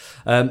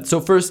So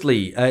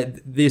firstly,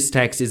 this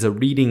text is a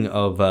reading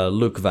of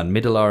Luc van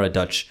Middelaar, a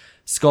Dutch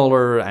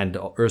scholar and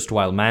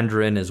erstwhile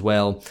Mandarin as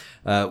well.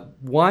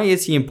 Why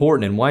is he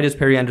important, and why does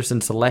Perry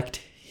Anderson select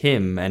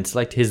him and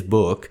select his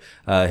book,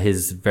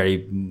 his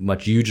very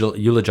much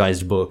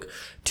eulogized book,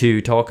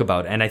 to talk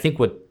about? And I think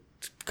what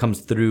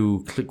comes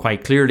through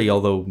quite clearly,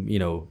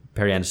 although,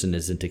 Perry Anderson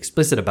isn't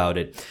explicit about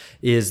it,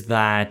 is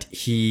that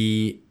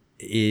he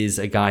is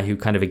a guy who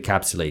kind of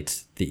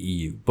encapsulates the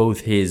EU.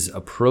 Both his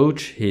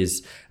approach,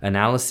 his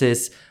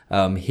analysis,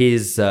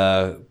 his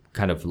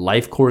kind of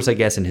life course, I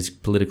guess, and his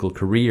political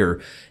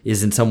career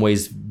is in some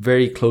ways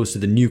very close to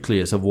the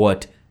nucleus of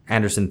what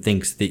Anderson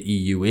thinks the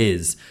EU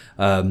is.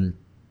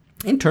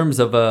 In terms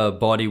of a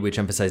body which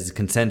emphasizes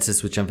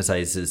consensus, which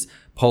emphasizes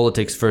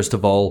politics, first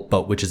of all,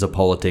 but which is a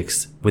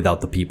politics without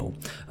the people.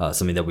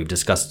 Something that we've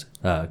discussed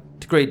to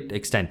great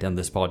extent on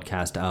this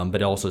podcast,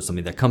 but also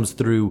something that comes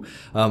through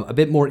a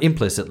bit more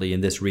implicitly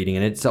in this reading.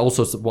 And it's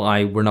also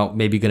why we're not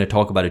maybe going to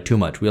talk about it too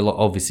much. We'll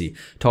obviously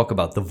talk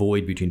about the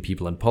void between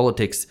people and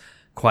politics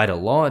quite a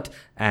lot,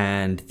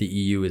 and the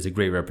EU is a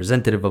great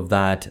representative of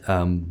that.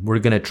 We're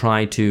going to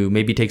try to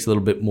maybe take a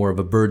little bit more of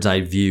a bird's eye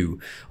view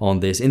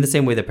on this in the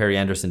same way that Perry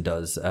Anderson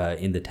does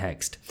in the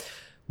text.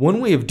 One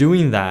way of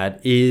doing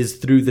that is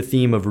through the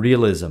theme of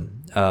realism,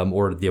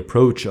 or the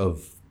approach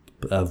of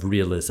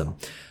realism.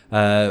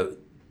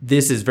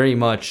 This is very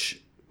much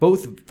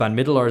both Van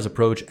Middelaar's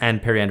approach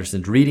and Perry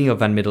Anderson's reading of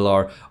Van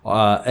Middelaar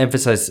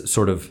emphasize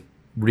sort of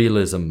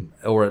realism,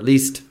 or at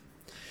least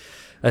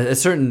a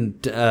certain,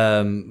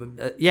 not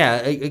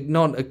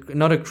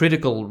a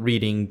critical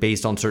reading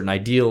based on certain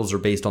ideals or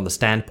based on the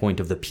standpoint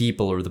of the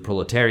people or the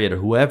proletariat or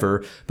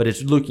whoever, but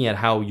it's looking at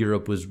how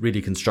Europe was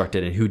really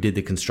constructed and who did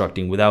the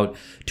constructing without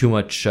too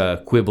much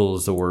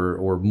quibbles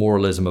or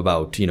moralism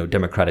about,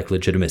 democratic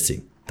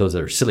legitimacy. Those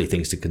are silly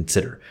things to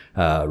consider,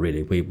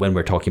 really, when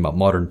we're talking about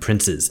modern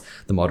princes,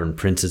 the modern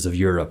princes of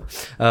Europe,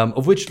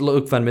 of which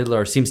Luc van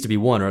Middelaar seems to be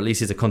one, or at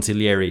least he's a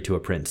consigliere to a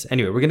prince.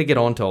 Anyway, we're going to get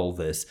on to all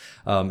this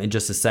in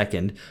just a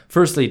second.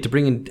 Firstly, to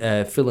bring in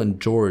Phil and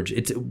George,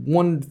 it's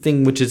one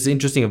thing which is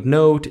interesting of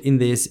note in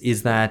this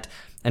is that,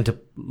 and to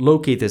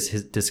locate this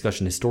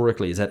discussion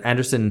historically, is that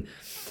Anderson,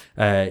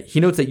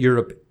 he notes that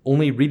Europe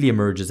only really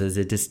emerges as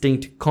a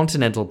distinct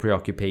continental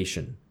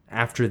preoccupation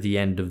after the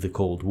end of the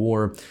Cold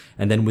War,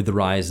 and then with the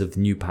rise of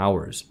new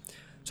powers.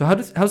 So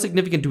how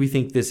significant do we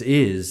think this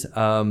is,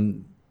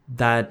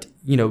 that,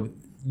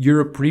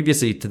 Europe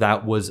previously to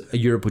that was a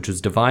Europe which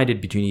was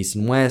divided between East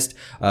and West,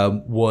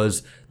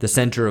 was the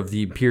center of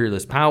the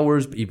imperialist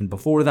powers even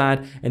before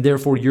that, and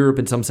therefore Europe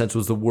in some sense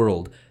was the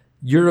world.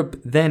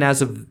 Europe then,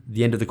 as of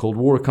the end of the Cold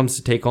War, comes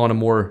to take on a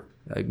more,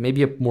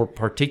 maybe a more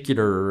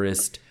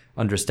particularist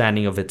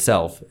understanding of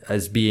itself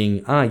as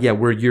being,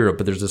 we're Europe,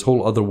 but there's this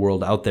whole other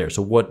world out there.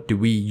 So what do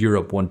we,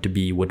 Europe, want to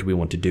be? What do we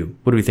want to do?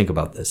 What do we think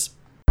about this?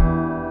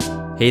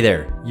 Hey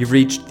there, you've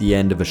reached the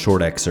end of a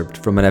short excerpt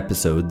from an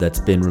episode that's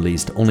been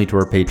released only to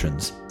our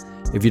patrons.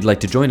 If you'd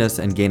like to join us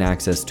and gain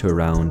access to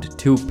around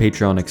 2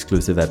 Patreon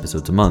exclusive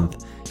episodes a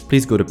month,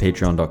 please go to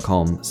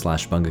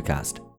patreon.com/bungacast.